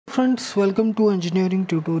Friends, welcome to engineering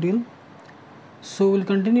tutorial. So we'll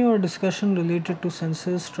continue our discussion related to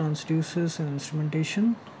sensors, transducers and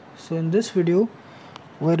instrumentation. So in this video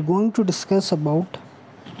we're going to discuss about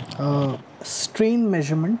strain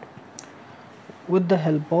measurement with the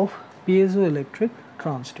help of piezoelectric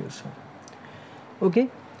transducer. Okay,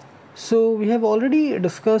 so we have already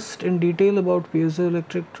discussed in detail about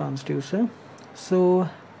piezoelectric transducer. So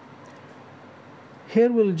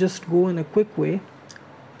here we'll just go in a quick way.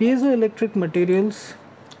 Piezoelectric materials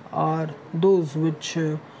are those which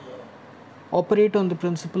operate on the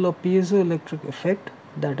principle of piezoelectric effect,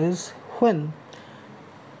 that is, when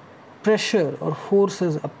pressure or force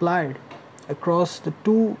is applied across the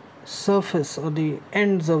two surface or the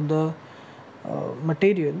ends of the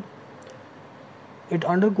material, it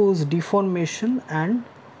undergoes deformation and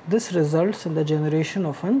this results in the generation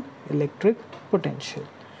of an electric potential.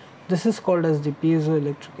 This is called as the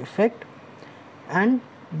piezoelectric effect, and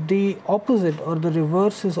the opposite or the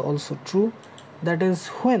reverse is also true, that is,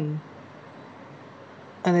 when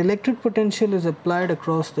an electric potential is applied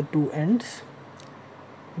across the two ends,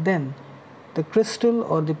 then the crystal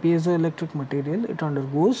or the piezoelectric material, it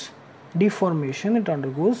undergoes deformation, it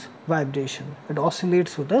undergoes vibration, it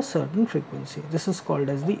oscillates with a certain frequency. This is called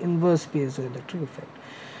as the inverse piezoelectric effect.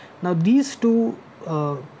 Now these two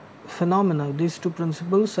phenomena, these two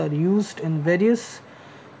principles are used in various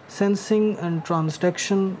sensing and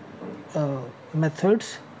transduction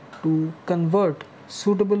methods to convert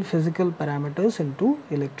suitable physical parameters into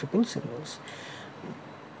electrical signals.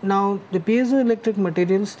 Now the piezoelectric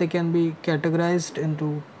materials, they can be categorized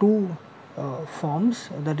into two forms,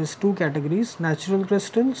 that is two categories: natural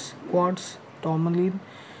crystals, quartz, tourmaline,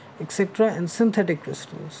 etc., and synthetic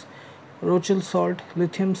crystals, rochelle salt,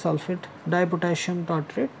 lithium sulfate, dipotassium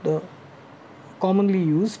tartrate, the commonly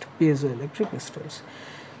used piezoelectric crystals.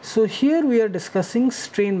 So here we are discussing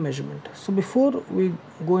strain measurement. So before we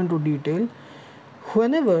go into detail,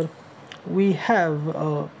 whenever we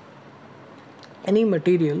have any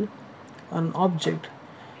material, an object,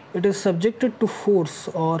 it is subjected to force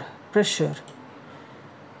or pressure,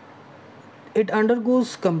 it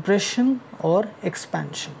undergoes compression or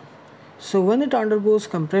expansion. So when it undergoes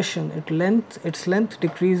compression, its length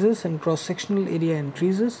decreases and cross-sectional area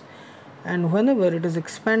increases, and whenever it is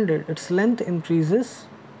expanded, its length increases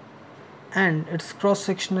and its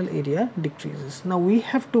cross-sectional area decreases. Now we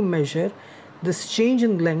have to measure this change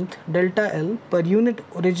in length delta L per unit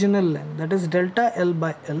original length, that is delta L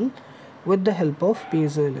by L, with the help of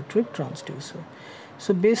piezoelectric transducer.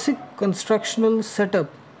 So basic constructional setup,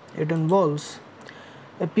 it involves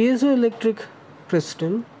a piezoelectric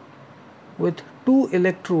crystal with two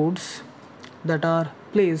electrodes that are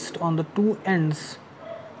placed on the two ends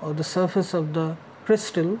or the surface of the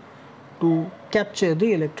crystal to capture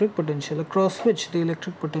the electric potential across which the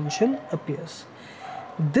electric potential appears.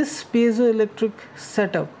 This piezoelectric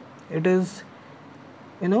setup, it is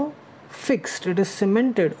fixed, it is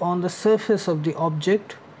cemented on the surface of the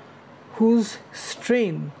object whose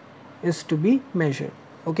strain is to be measured.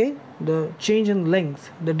 Okay, the change in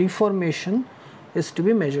length, the deformation is to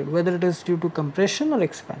be measured, whether it is due to compression or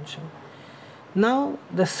expansion. Now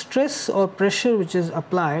the stress or pressure which is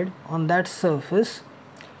applied on that surface,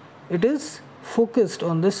 it is focused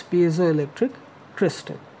on this piezoelectric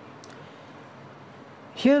crystal.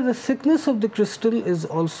 Here the thickness of the crystal is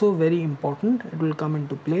also very important, it will come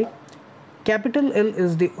into play. Capital L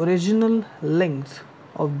is the original length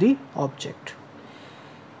of the object.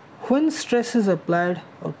 When stress is applied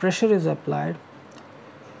or pressure is applied,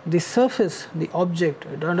 the surface, the object,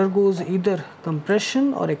 it undergoes either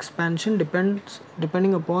compression or expansion,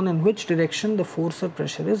 depending upon in which direction the force or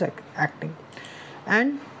pressure is acting,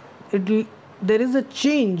 and there is a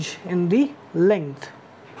change in the length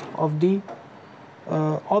of the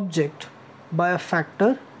object by a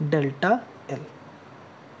factor delta L.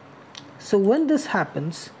 So when this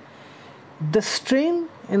happens, the strain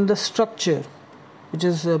in the structure, which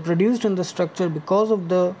is produced in the structure because of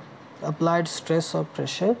the applied stress or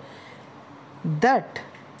pressure, that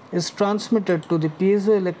is transmitted to the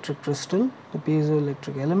piezoelectric crystal, the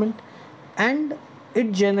piezoelectric element, and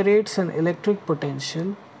it generates an electric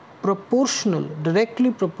potential proportional,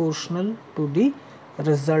 directly proportional to the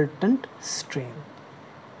resultant strain.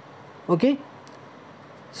 Okay,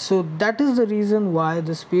 so that is the reason why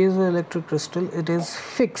this piezoelectric crystal, it is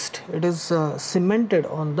fixed, it is cemented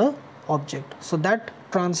on the object. So that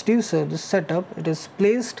transducer, this setup, it is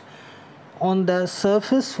placed on the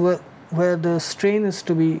surface where the strain is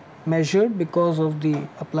to be measured because of the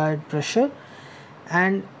applied pressure,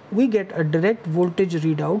 and we get a direct voltage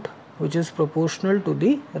readout which is proportional to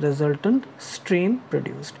the resultant strain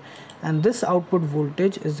produced. and this output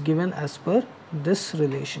voltage is given as per this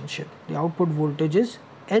relationship. The output voltage is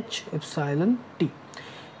H epsilon T.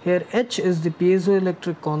 Here H is the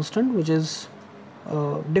piezoelectric constant, which is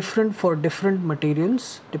different for different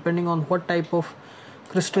materials depending on what type of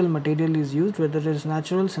crystal material is used, whether it is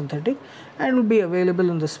natural, synthetic, and will be available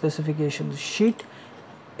in the specification sheet.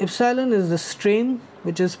 Epsilon is the strain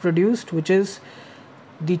which is produced, which is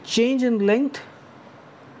the change in length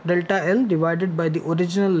delta L divided by the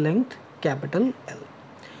original length capital L.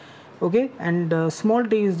 Okay, and small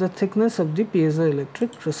t is the thickness of the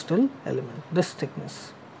piezoelectric crystal element, this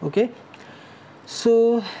thickness. Okay,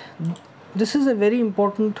 so this is a very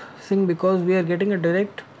important thing because we are getting a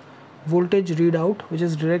direct voltage readout which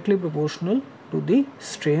is directly proportional to the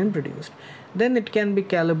strain produced. Then it can be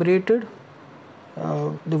calibrated,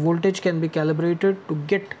 the voltage can be calibrated to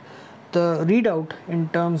get the readout in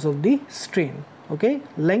terms of the strain. Okay,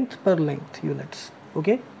 length per length units.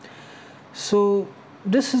 Okay, so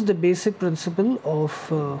this is the basic principle of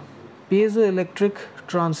piezoelectric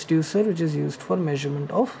transducer, which is used for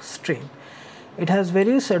measurement of strain. It has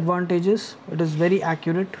various advantages. It is very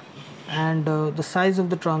accurate, and the size of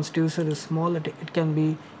the transducer is small. It can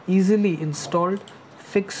be easily installed,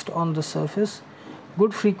 fixed on the surface.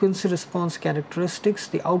 Good frequency response characteristics.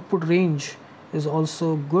 The output range is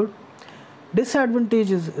also good.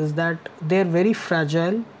 Disadvantage is that they are very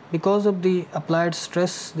fragile. Because of the applied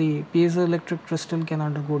stress, the piezoelectric crystal can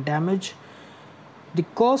undergo damage. The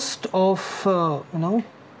cost of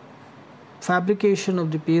fabrication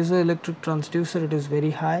of the piezoelectric transducer, it is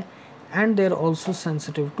very high, and they are also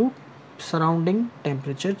sensitive to surrounding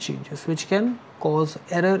temperature changes, which can cause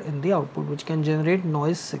error in the output, which can generate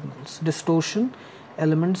noise signals. Distortion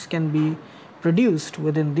elements can be produced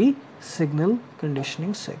within the signal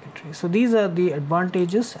conditioning circuitry. So these are the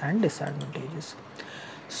advantages and disadvantages.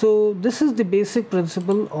 So this is the basic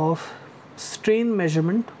principle of strain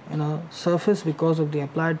measurement in a surface because of the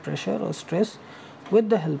applied pressure or stress with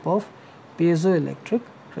the help of piezoelectric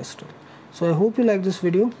crystal. So I hope you like this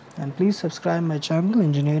video, and please subscribe my channel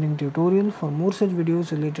Engineering Tutorial for more such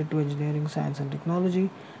videos related to engineering, science and technology.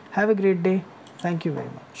 Have a great day. Thank you very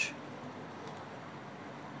much.